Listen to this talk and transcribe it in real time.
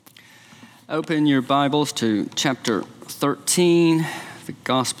Open your Bibles to chapter 13, the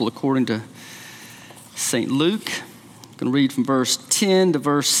Gospel according to St. Luke. I'm going to read from verse 10 to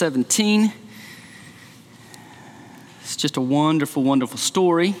verse 17. It's just a wonderful, wonderful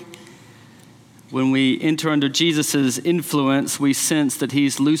story. When we enter under Jesus' influence, we sense that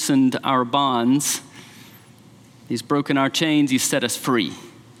he's loosened our bonds. He's broken our chains. He's set us free.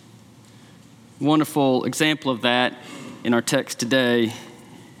 Wonderful example of that in our text today.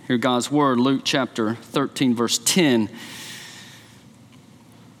 Hear God's word, Luke chapter 13, verse 10.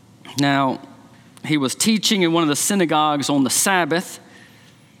 Now, he was teaching in one of the synagogues on the Sabbath,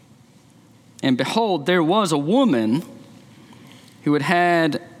 and behold, there was a woman who had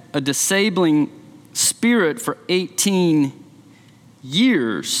had a disabling spirit for 18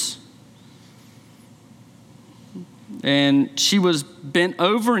 years. And she was bent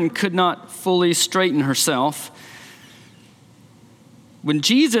over and could not fully straighten herself. When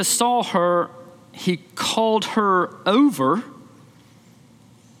Jesus saw her, he called her over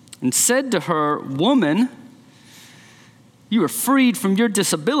and said to her, "Woman, you are freed from your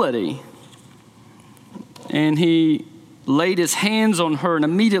disability." And he laid his hands on her, and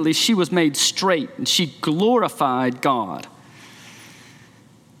immediately she was made straight, and she glorified God.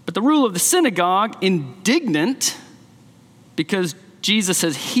 But the ruler of the synagogue, indignant because Jesus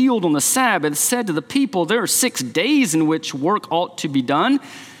has healed on the Sabbath, said to the people, "There are 6 days in which work ought to be done.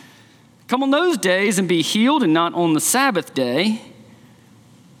 Come on those days and be healed, and not on the Sabbath day."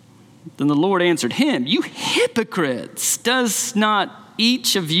 Then the Lord answered him, "You hypocrites! Does not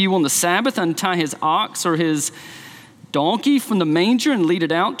each of you on the Sabbath untie his ox or his donkey from the manger and lead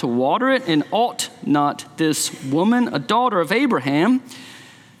it out to water it? And ought not this woman, a daughter of Abraham,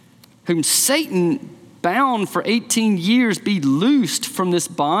 whom Satan bound for 18 years, be loosed from this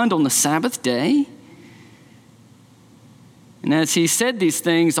bond on the Sabbath day?" And as he said these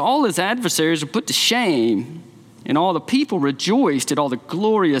things, all his adversaries were put to shame, and all the people rejoiced at all the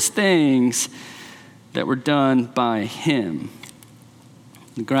glorious things that were done by him.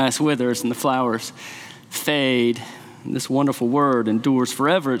 The grass withers and the flowers fade, and this wonderful word endures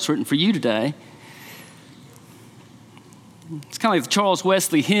forever. It's written for you today. It's kind of like the Charles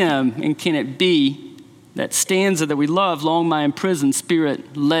Wesley hymn, "And Can It Be?" That stanza that we love, "Long my imprisoned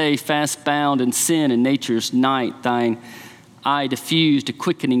spirit lay fast bound in sin and nature's night. Thine eye diffused a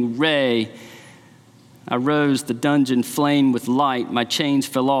quickening ray. I rose, the dungeon flamed with light. My chains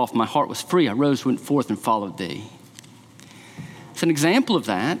fell off, my heart was free. I rose, went forth, and followed thee." It's an example of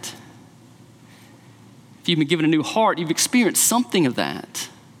that. If you've been given a new heart, you've experienced something of that.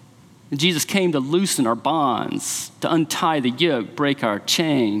 And Jesus came to loosen our bonds, to untie the yoke, break our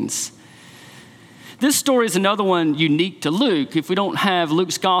chains. This story is another one unique to Luke. If we don't have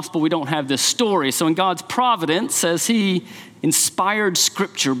Luke's gospel, we don't have this story. So in God's providence, as he inspired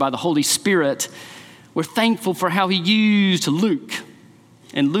scripture by the Holy Spirit, we're thankful for how he used Luke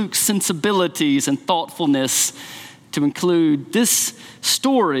and Luke's sensibilities and thoughtfulness to include this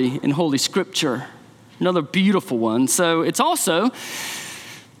story in Holy Scripture. Another beautiful one. So it's also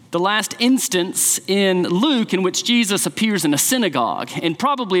the last instance in Luke in which Jesus appears in a synagogue. And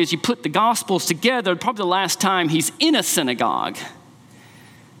probably as you put the Gospels together, probably the last time he's in a synagogue.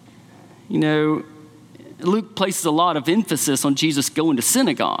 You know, Luke places a lot of emphasis on Jesus going to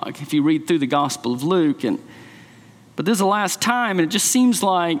synagogue, if you read through the Gospel of Luke. But this is the last time, and it just seems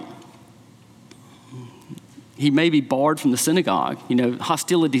like he may be barred from the synagogue. You know,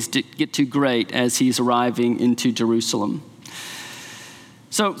 hostilities get too great as he's arriving into Jerusalem.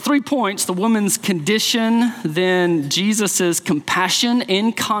 So 3 points: the woman's condition, then Jesus' compassion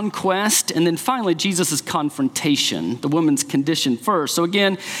and conquest, and then finally Jesus' confrontation. The woman's condition first. So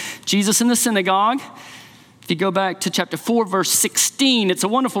again, Jesus in the synagogue. If you go back to chapter 4, verse 16, it's a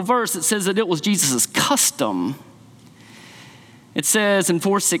wonderful verse that says that it was Jesus' custom. It says in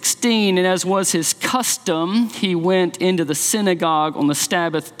 4:16, "And as was his custom, he went into the synagogue on the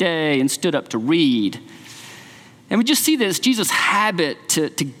Sabbath day and stood up to read." And we just see this Jesus' habit to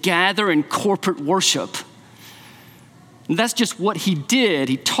gather in corporate worship. And that's just what he did.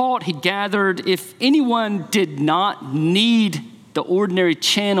 He taught, he gathered. If anyone did not need the ordinary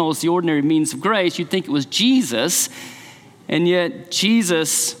channels, the ordinary means of grace, you'd think it was Jesus. And yet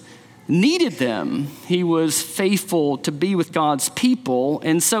Jesus needed them. He was faithful to be with God's people.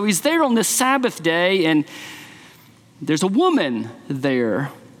 And so he's there on this Sabbath day, and there's a woman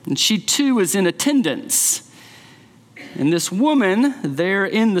there. And she too is in attendance. And this woman there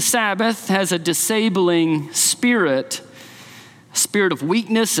in the Sabbath has a disabling spirit, a spirit of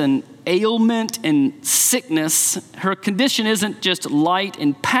weakness and ailment and sickness. Her condition isn't just light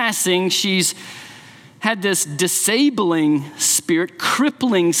and passing. She's had this disabling spirit,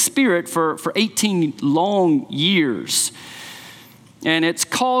 crippling spirit for 18 long years. And it's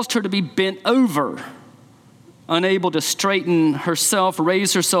caused her to be bent over, unable to straighten herself,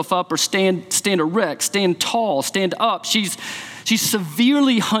 raise herself up, or stand erect, stand tall, stand up. She's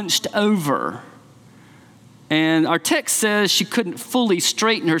severely hunched over. And our text says she couldn't fully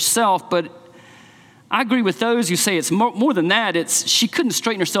straighten herself, but I agree with those who say it's more than that. It's she couldn't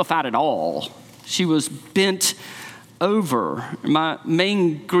straighten herself out at all. She was bent over. My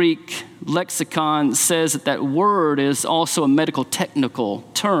main Greek lexicon says that word is also a medical technical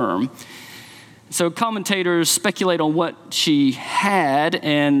term. So commentators speculate on what she had,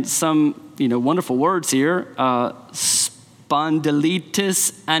 and some wonderful words here.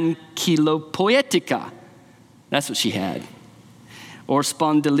 Spondylitis ankylopoetica. That's what she had. Or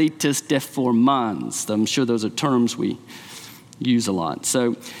spondylitis deformans. I'm sure those are terms we use a lot.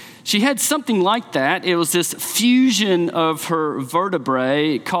 So she had something like that. It was this fusion of her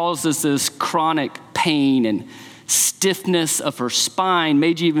vertebrae. It causes this chronic pain and stiffness of her spine,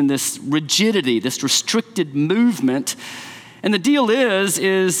 maybe even this rigidity, this restricted movement. And the deal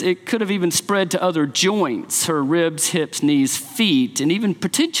is it could have even spread to other joints, her ribs, hips, knees, feet, and even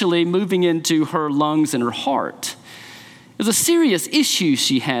potentially moving into her lungs and her heart. It was a serious issue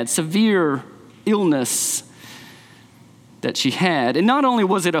she had, severe illness that she had. And not only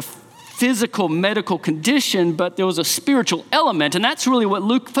was it a physical medical condition, but there was a spiritual element, and that's really what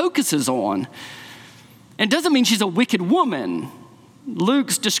Luke focuses on. And it doesn't mean she's a wicked woman.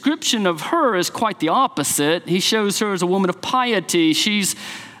 Luke's description of her is quite the opposite. He shows her as a woman of piety. She's,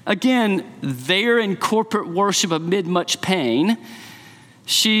 again, there in corporate worship amid much pain.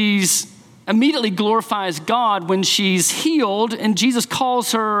 She's immediately glorifies God when she's healed, and Jesus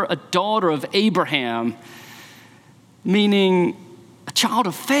calls her a daughter of Abraham, meaning a child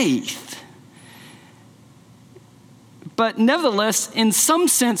of faith. But nevertheless, in some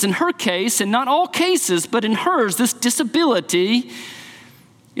sense, in her case, and not all cases, but in hers, this disability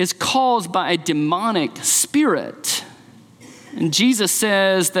is caused by a demonic spirit. And Jesus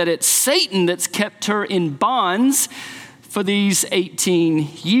says that it's Satan that's kept her in bonds for these 18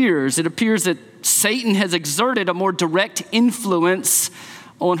 years. It appears that Satan has exerted a more direct influence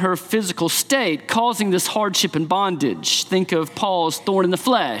on her physical state, causing this hardship and bondage. Think of Paul's thorn in the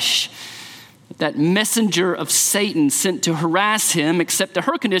flesh, that messenger of Satan sent to harass him, except that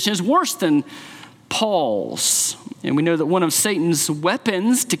her condition is worse than Paul's. And we know that one of Satan's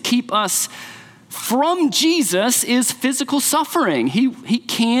weapons to keep us from Jesus is physical suffering. He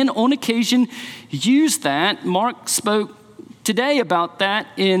can, on occasion, use that. Mark spoke today about that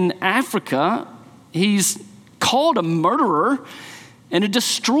in Africa. He's called a murderer and a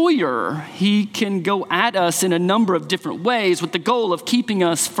destroyer. He can go at us in a number of different ways with the goal of keeping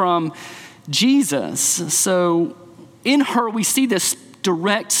us from Jesus. So in her, we see this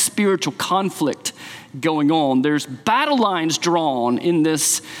direct spiritual conflict going on. There's battle lines drawn in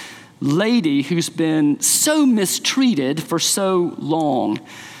this lady who's been so mistreated for so long.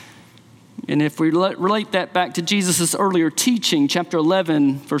 And if we relate that back to Jesus' earlier teaching, chapter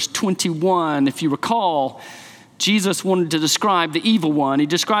 11, verse 21, if you recall, Jesus wanted to describe the evil one. He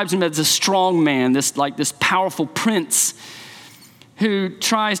describes him as a strong man, this powerful prince who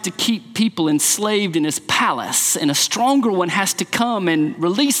tries to keep people enslaved in his palace. And a stronger one has to come and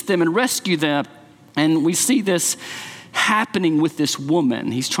release them and rescue them. And we see this happening with this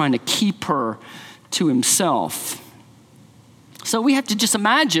woman. He's trying to keep her to himself. So we have to just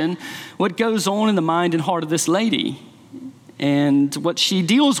imagine what goes on in the mind and heart of this lady and what she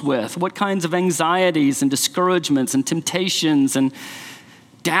deals with, what kinds of anxieties and discouragements and temptations and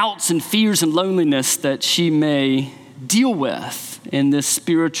doubts and fears and loneliness that she may deal with in this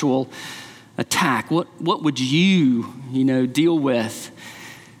spiritual attack. What would you deal with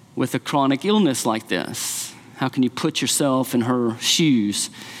a chronic illness like this? How can you put yourself in her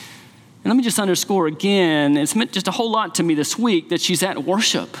shoes? And let me just underscore again, it's meant just a whole lot to me this week that she's at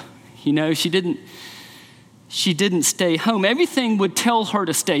worship. She didn't stay home. Everything would tell her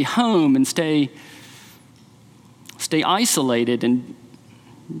to stay home and stay isolated, and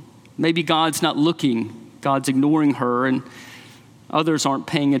maybe God's not looking. God's ignoring her, and others aren't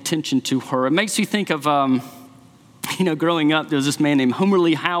paying attention to her. It makes me think of, growing up, there was this man named Homer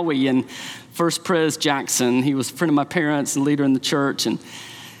Lee Howie in First Pres Jackson. He was a friend of my parents and leader in the church, and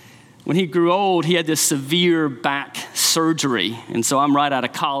when he grew old, he had this severe back surgery. And so I'm right out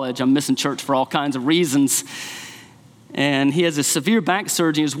of college. I'm missing church for all kinds of reasons. And he has a severe back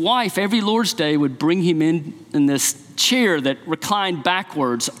surgery. His wife, every Lord's Day, would bring him in this chair that reclined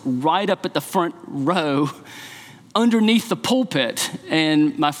backwards right up at the front row underneath the pulpit.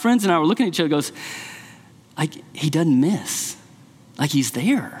 And my friends and I were looking at each other and goes, like he doesn't miss. Like he's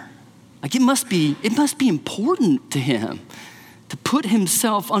there. Like it must be important to him to put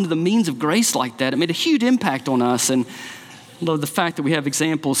himself under the means of grace like that. It made a huge impact on us, and I love the fact that we have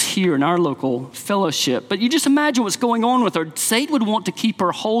examples here in our local fellowship. But you just imagine what's going on with her. Satan would want to keep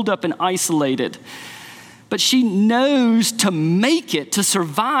her holed up and isolated. But she knows to make it, to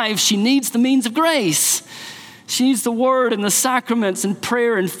survive, she needs the means of grace. She needs the word and the sacraments and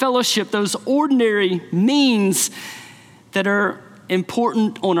prayer and fellowship, those ordinary means that are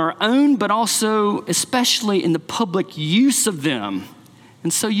important on our own, but also especially in the public use of them.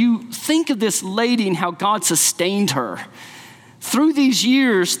 And so you think of this lady and how God sustained her through these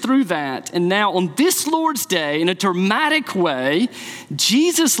years, through that. And now on this Lord's Day, in a dramatic way,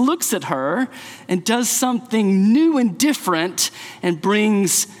 Jesus looks at her and does something new and different and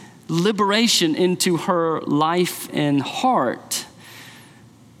brings liberation into her life and heart.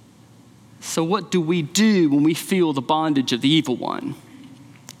 So what do we do when we feel the bondage of the evil one?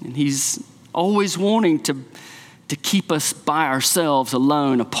 And he's always wanting to keep us by ourselves,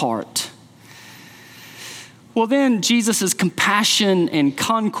 alone, apart. Well, then Jesus' compassion and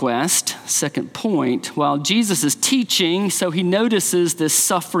conquest, second point, while Jesus is teaching, so he notices this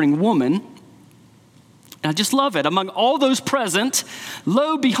suffering woman. And I just love it. Among all those present,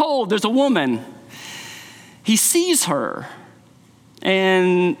 lo, behold, there's a woman. He sees her.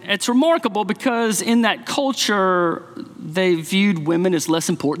 And it's remarkable because in that culture, they viewed women as less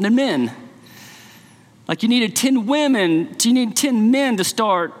important than men. Like you needed 10 men to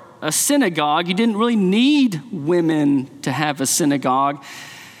start a synagogue. You didn't really need women to have a synagogue.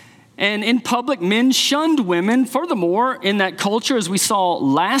 And in public, men shunned women. Furthermore, in that culture, as we saw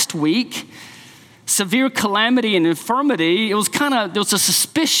last week, severe calamity and infirmity, there was a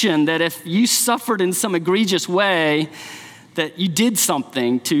suspicion that if you suffered in some egregious way, that you did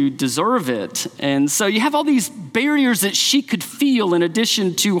something to deserve it. And so you have all these barriers that she could feel in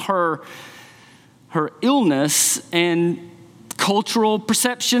addition to her illness and cultural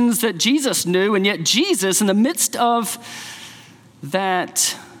perceptions that Jesus knew. And yet Jesus, in the midst of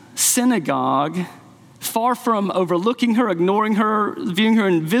that synagogue, far from overlooking her, ignoring her, viewing her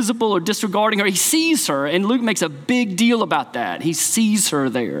invisible or disregarding her, he sees her. And Luke makes a big deal about that. He sees her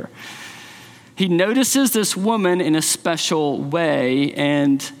there. He notices this woman in a special way,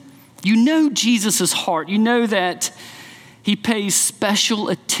 and you know Jesus' heart. You know that he pays special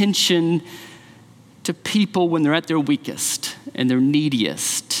attention to people when they're at their weakest and their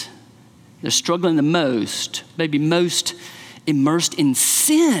neediest. They're struggling the most, maybe most immersed in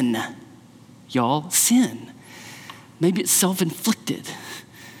sin. Y'all, sin. Maybe it's self-inflicted.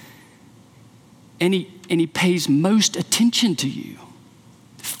 And he pays most attention to you.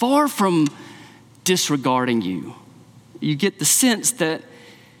 Far from disregarding you. You get the sense that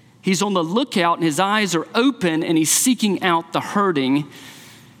he's on the lookout and his eyes are open and he's seeking out the hurting.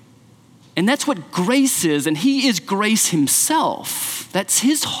 And that's what grace is, and he is grace himself. That's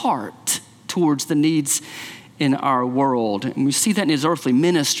his heart towards the needs in our world. And we see that in his earthly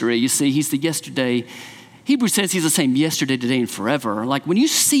ministry. You see, he's the yesterday. Hebrews says he's the same yesterday, today, and forever. Like when you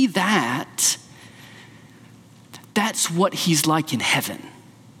see that, that's what he's like in heaven.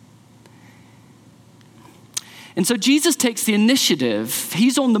 And so Jesus takes the initiative.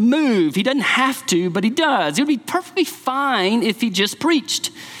 He's on the move. He doesn't have to, but he does. It would be perfectly fine if he just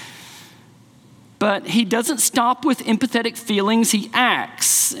preached. But he doesn't stop with empathetic feelings. He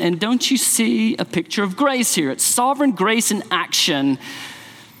acts. And don't you see a picture of grace here? It's sovereign grace in action.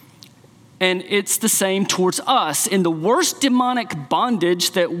 And it's the same towards us. In the worst demonic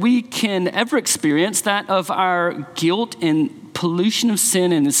bondage that we can ever experience, that of our guilt and pollution of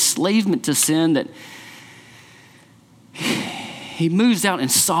sin and enslavement to sin, that he moves out in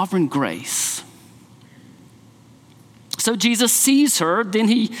sovereign grace. So Jesus sees her, then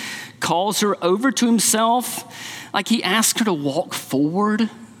he calls her over to himself, like he asks her to walk forward,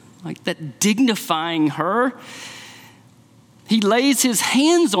 like that dignifying her. He lays his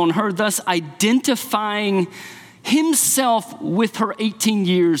hands on her, thus identifying himself with her 18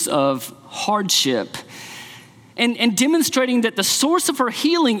 years of hardship and demonstrating that the source of her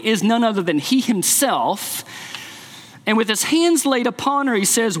healing is none other than he himself. And with his hands laid upon her, he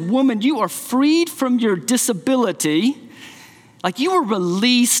says, "Woman, you are freed from your disability." Like you were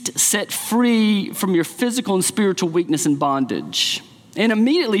released, set free from your physical and spiritual weakness and bondage. And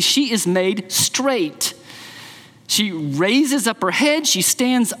immediately she is made straight. She raises up her head, she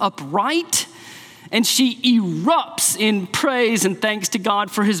stands upright, and she erupts in praise and thanks to God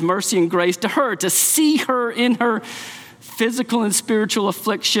for his mercy and grace to her, to see her in her physical and spiritual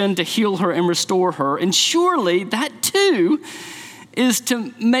affliction, to heal her and restore her. And surely that too is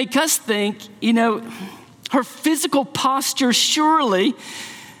to make us think, Her physical posture, surely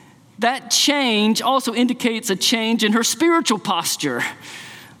that change also indicates a change in her spiritual posture,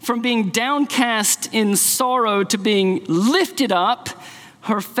 from being downcast in sorrow to being lifted up,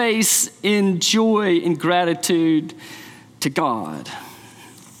 her face in joy and gratitude to God.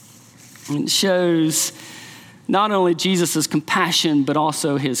 And it shows not only Jesus' compassion, but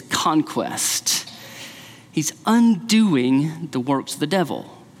also his conquest. He's undoing the works of the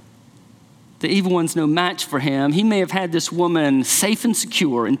devil. The evil one's no match for him. He may have had this woman safe and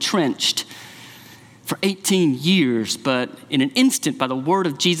secure, entrenched for 18 years, but in an instant, by the word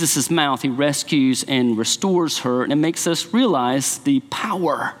of Jesus' mouth, he rescues and restores her, and it makes us realize the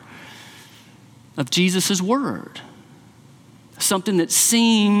power of Jesus' word. Something that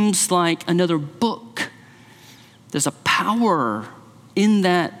seems like another book. There's a power in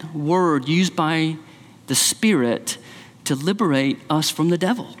that word used by the Spirit to liberate us from the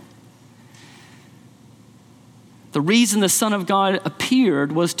devil. The reason the Son of God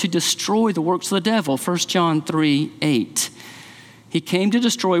appeared was to destroy the works of the devil, 1 John 3:8. He came to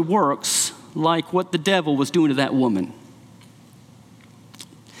destroy works like what the devil was doing to that woman.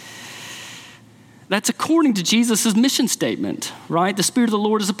 That's according to Jesus' mission statement, right? The Spirit of the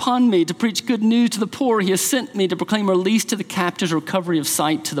Lord is upon me to preach good news to the poor. He has sent me to proclaim release to the captives, recovery of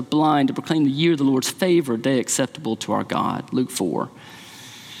sight to the blind, to proclaim the year of the Lord's favor, day acceptable to our God, Luke 4.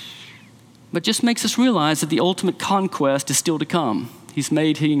 But just makes us realize that the ultimate conquest is still to come. He's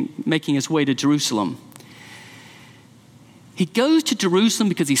making his way to Jerusalem. He goes to Jerusalem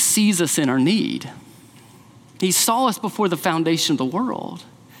because he sees us in our need. He saw us before the foundation of the world.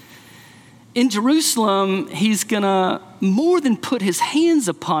 In Jerusalem, he's going to more than put his hands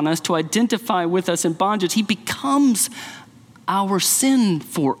upon us to identify with us in bondage. He becomes our sin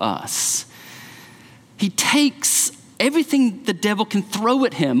for us. He takes everything the devil can throw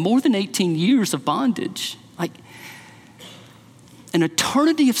at him, more than 18 years of bondage, like an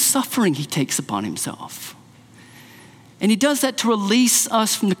eternity of suffering he takes upon himself. And he does that to release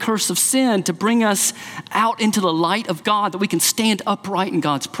us from the curse of sin, to bring us out into the light of God, that we can stand upright in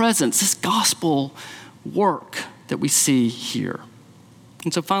God's presence. This gospel work that we see here.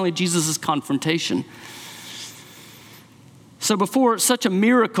 And so finally, Jesus' confrontation. So before such a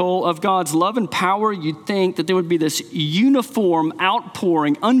miracle of God's love and power, you'd think that there would be this uniform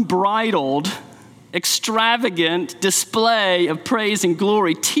outpouring, unbridled, extravagant display of praise and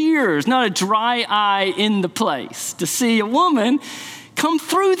glory. Tears, not a dry eye in the place. To see a woman come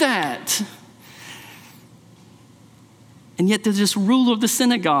through that. And yet there's this ruler of the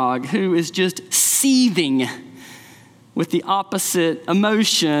synagogue who is just seething with the opposite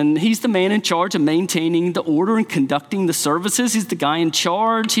emotion. He's the man in charge of maintaining the order and conducting the services. He's the guy in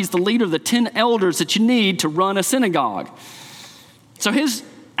charge. He's the leader of the 10 elders that you need to run a synagogue. So his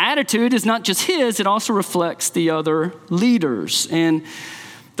attitude is not just his, it also reflects the other leaders. And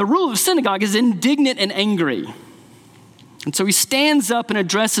the ruler of the synagogue is indignant and angry. And so he stands up and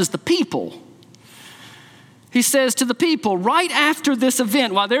addresses the people. He says to the people, right after this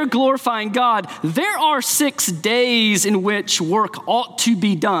event, while they're glorifying God, there are 6 days in which work ought to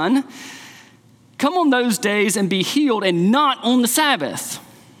be done. Come on those days and be healed, and not on the Sabbath.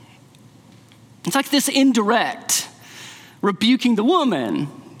 It's like this indirect rebuking the woman,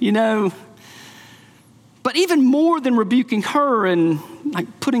 you know. But even more than rebuking her and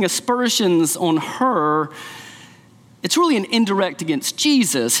like putting aspersions on her, it's really an indirect against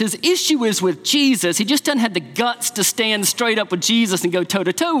Jesus. His issue is with Jesus. He just doesn't have the guts to stand straight up with Jesus and go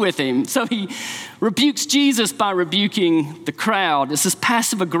toe-to-toe with him. So he rebukes Jesus by rebuking the crowd. It's this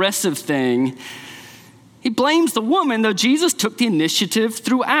passive-aggressive thing. He blames the woman, though Jesus took the initiative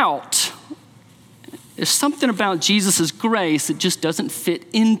throughout. There's something about Jesus' grace that just doesn't fit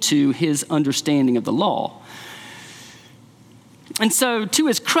into his understanding of the law. And so, to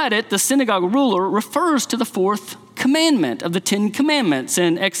his credit, the synagogue ruler refers to the 4th commandment of the 10 commandments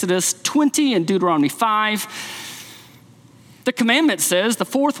in Exodus 20 and Deuteronomy 5. The commandment says, the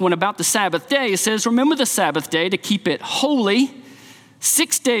 4th one about the Sabbath day, it says, remember the Sabbath day to keep it holy.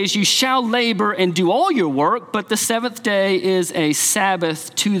 6 days you shall labor and do all your work, but the 7th day is a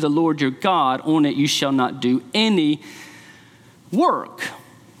Sabbath to the Lord your God. On it you shall not do any work.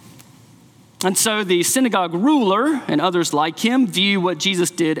 And so the synagogue ruler and others like him view what Jesus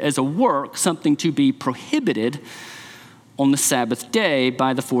did as a work, something to be prohibited on the Sabbath day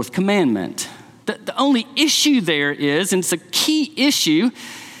by the 4th commandment. The only issue there is, and it's a key issue,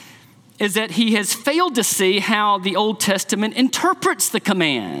 is that he has failed to see how the Old Testament interprets the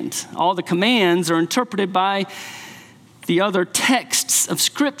command. All the commands are interpreted by the other texts of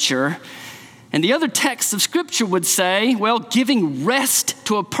Scripture. And the other texts of Scripture would say, well, giving rest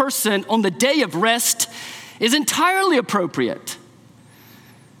to a person on the day of rest is entirely appropriate.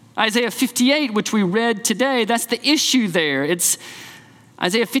 Isaiah 58, which we read today, that's the issue there.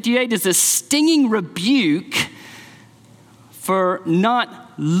 Isaiah 58 is a stinging rebuke for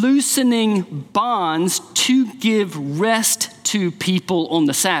not loosening bonds to give rest to people on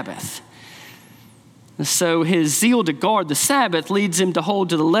the Sabbath. So his zeal to guard the Sabbath leads him to hold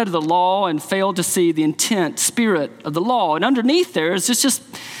to the letter of the law and fail to see the intent, spirit of the law. And underneath there is this just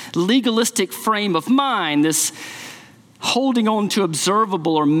legalistic frame of mind, this holding on to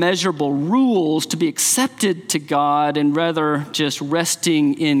observable or measurable rules to be accepted to God and rather just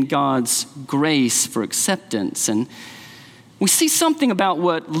resting in God's grace for acceptance. And we see something about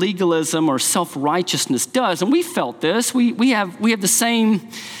what legalism or self-righteousness does, and we felt this. We have the same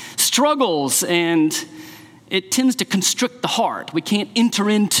struggles, and it tends to constrict the heart. We can't enter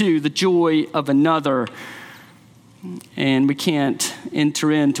into the joy of another, and we can't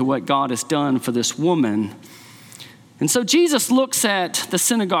enter into what God has done for this woman. And so Jesus looks at the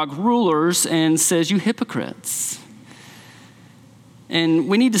synagogue rulers and says, "You hypocrites." And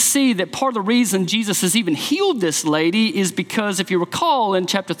we need to see that part of the reason Jesus has even healed this lady is because, if you recall in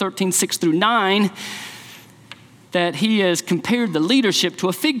chapter 13, 6 through 9, that he has compared the leadership to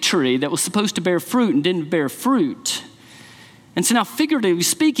a fig tree that was supposed to bear fruit and didn't bear fruit. And so now, figuratively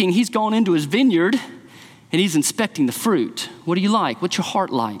speaking, he's gone into his vineyard and he's inspecting the fruit. What do you like? What's your heart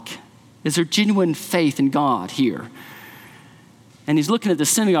like? Is there genuine faith in God here? And he's looking at the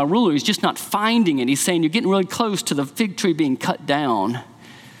synagogue ruler. He's just not finding it. He's saying, you're getting really close to the fig tree being cut down.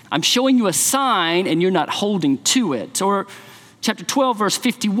 I'm showing you a sign and you're not holding to it. Or chapter 12, verse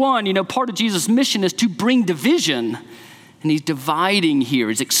 51, part of Jesus' mission is to bring division. And he's dividing here.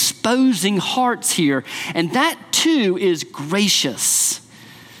 He's exposing hearts here. And that too is gracious.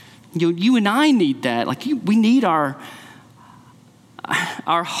 You and I need that. We need our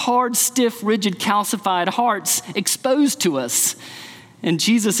hard, stiff, rigid, calcified hearts exposed to us. And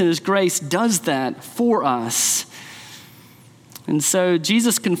Jesus in his grace does that for us. And so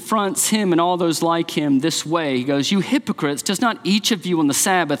Jesus confronts him and all those like him this way. He goes, "You hypocrites, does not each of you on the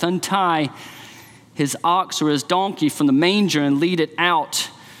Sabbath untie his ox or his donkey from the manger and lead it out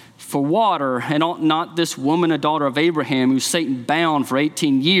for water? And ought not this woman, a daughter of Abraham, who Satan bound for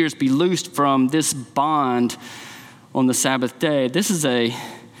 18 years, be loosed from this bond on the Sabbath day?" This is a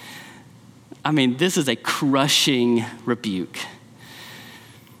crushing rebuke.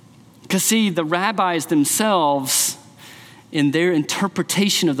 Because see, the rabbis themselves, in their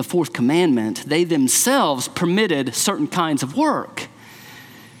interpretation of the fourth commandment, they themselves permitted certain kinds of work.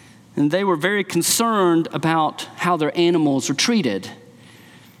 And they were very concerned about how their animals were treated.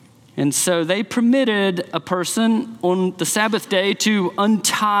 And so they permitted a person on the Sabbath day to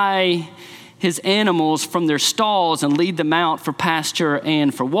untie his animals from their stalls and lead them out for pasture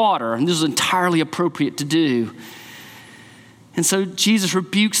and for water. And this was entirely appropriate to do. And so Jesus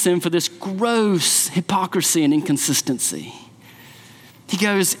rebukes them for this gross hypocrisy and inconsistency. He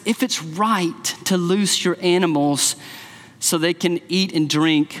goes, if it's right to loose your animals so they can eat and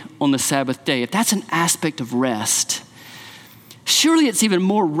drink on the Sabbath day, if that's an aspect of rest, surely it's even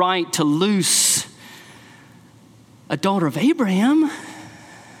more right to loose a daughter of Abraham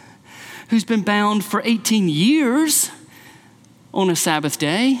who's been bound for 18 years on a Sabbath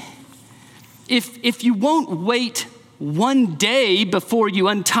day. If you won't wait one day before you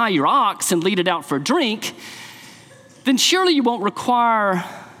untie your ox and lead it out for a drink, then surely you won't require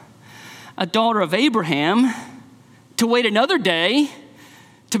a daughter of Abraham to wait another day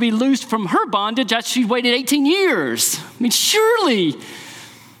to be loosed from her bondage after she waited 18 years. Surely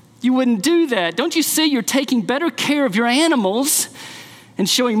you wouldn't do that. Don't you see you're taking better care of your animals and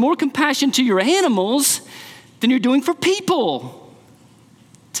showing more compassion to your animals than you're doing for people,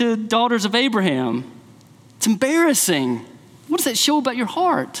 to daughters of Abraham? It's embarrassing. What does that show about your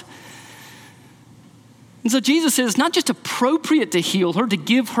heart? And so Jesus says it's not just appropriate to heal her, to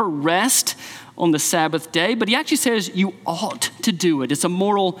give her rest on the Sabbath day, but he actually says you ought to do it. It's a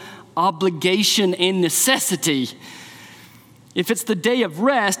moral obligation and necessity. If it's the day of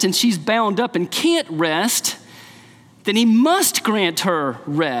rest and she's bound up and can't rest, then he must grant her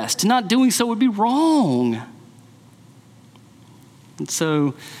rest. Not doing so would be wrong. And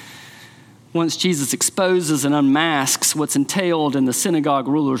so once Jesus exposes and unmasks what's entailed in the synagogue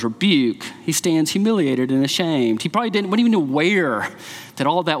ruler's rebuke, he stands humiliated and ashamed. He probably wasn't even aware that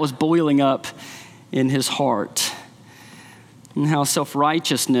all that was boiling up in his heart. And how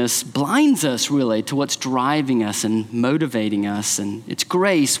self-righteousness blinds us really to what's driving us and motivating us. And it's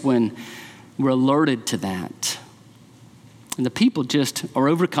grace when we're alerted to that. And the people just are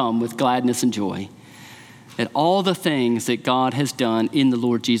overcome with gladness and joy. at all the things that God has done in the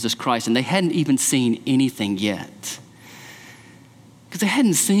Lord Jesus Christ. And they hadn't even seen anything yet, because they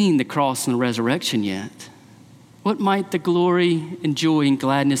hadn't seen the cross and the resurrection yet. What might the glory and joy and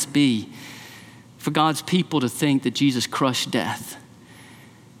gladness be for God's people to think that Jesus crushed death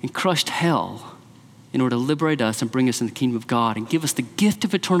and crushed hell in order to liberate us and bring us into the kingdom of God and give us the gift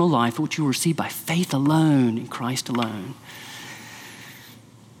of eternal life, which you will receive by faith alone in Christ alone.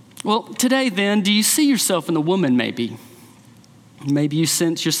 Well, today then, do you see yourself in the woman maybe? Maybe you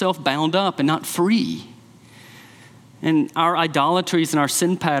sense yourself bound up and not free. And our idolatries and our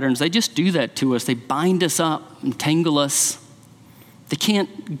sin patterns, they just do that to us. They bind us up and tangle us. They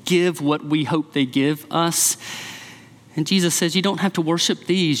can't give what we hope they give us. And Jesus says, you don't have to worship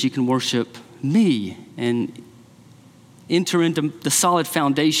these. You can worship me and enter into the solid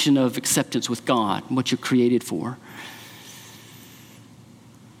foundation of acceptance with God and what you're created for.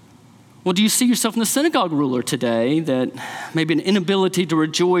 Well, do you see yourself in the synagogue ruler today, that maybe an inability to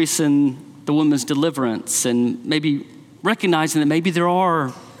rejoice in the woman's deliverance, and maybe recognizing that maybe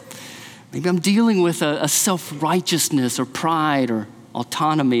I'm dealing with a self-righteousness or pride or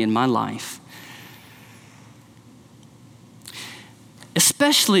autonomy in my life?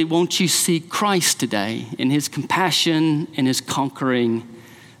 Especially won't you see Christ today in his compassion and his conquering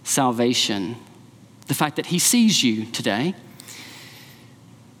salvation. The fact that he sees you today.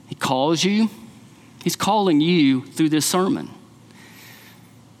 He calls you. He's calling you through this sermon.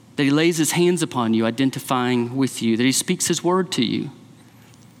 That he lays his hands upon you, identifying with you. That he speaks his word to you.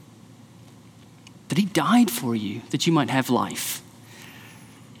 That he died for you, that you might have life.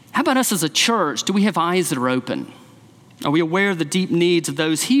 How about us as a church? Do we have eyes that are open? Are we aware of the deep needs of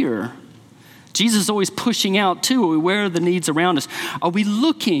those here? Jesus is always pushing out too. Are we aware of the needs around us? Are we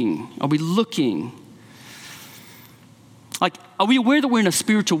looking? Like, are we aware that we're in a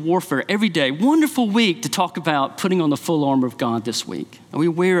spiritual warfare every day? Wonderful week to talk about putting on the full armor of God this week. Are we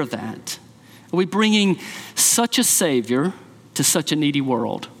aware of that? Are we bringing such a Savior to such a needy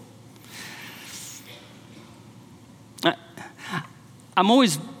world? I'm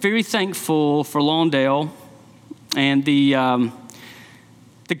always very thankful for Lawndale and the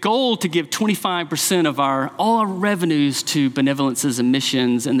goal to give 25% of all our revenues to benevolences and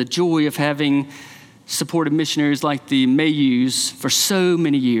missions, and the joy of having supported missionaries like the Mayhews for so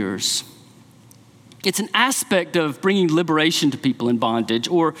many years. It's an aspect of bringing liberation to people in bondage,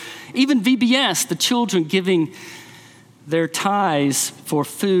 or even VBS, the children giving their tithes for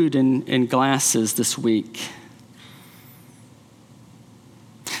food and glasses this week.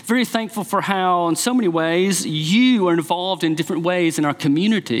 Very thankful for how, in so many ways, you are involved in different ways in our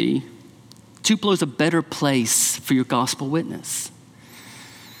community. Tupelo is a better place for your gospel witness.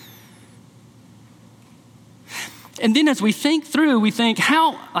 And then as we think through, we think,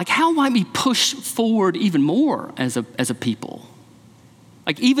 how might we push forward even more as a people?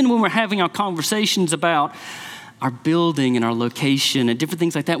 Like, even when we're having our conversations about our building and our location and different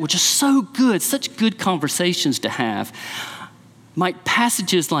things like that, which are so good, such good conversations to have, might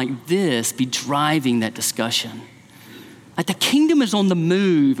passages like this be driving that discussion? Like, the kingdom is on the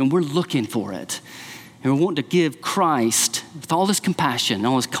move and we're looking for it. And we want to give Christ, with all his compassion and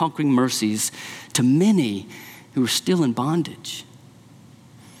all his conquering mercies, to many who are still in bondage.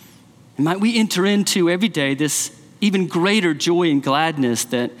 And might we enter into every day this even greater joy and gladness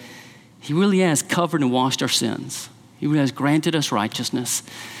that he really has covered and washed our sins. He really has granted us righteousness.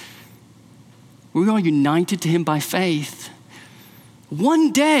 We are united to him by faith.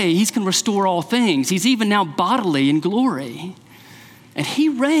 One day he's going to restore all things. He's even now bodily in glory. And he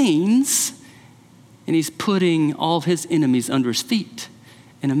reigns, and he's putting all his enemies under his feet.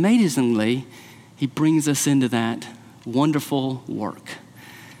 And amazingly, he brings us into that wonderful work,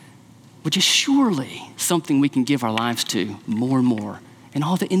 which is surely something we can give our lives to more and more. And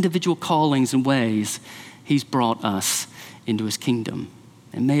all the individual callings and ways he's brought us into his kingdom.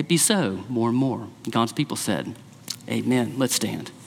 And may it be so more and more. God's people said, amen. Let's stand.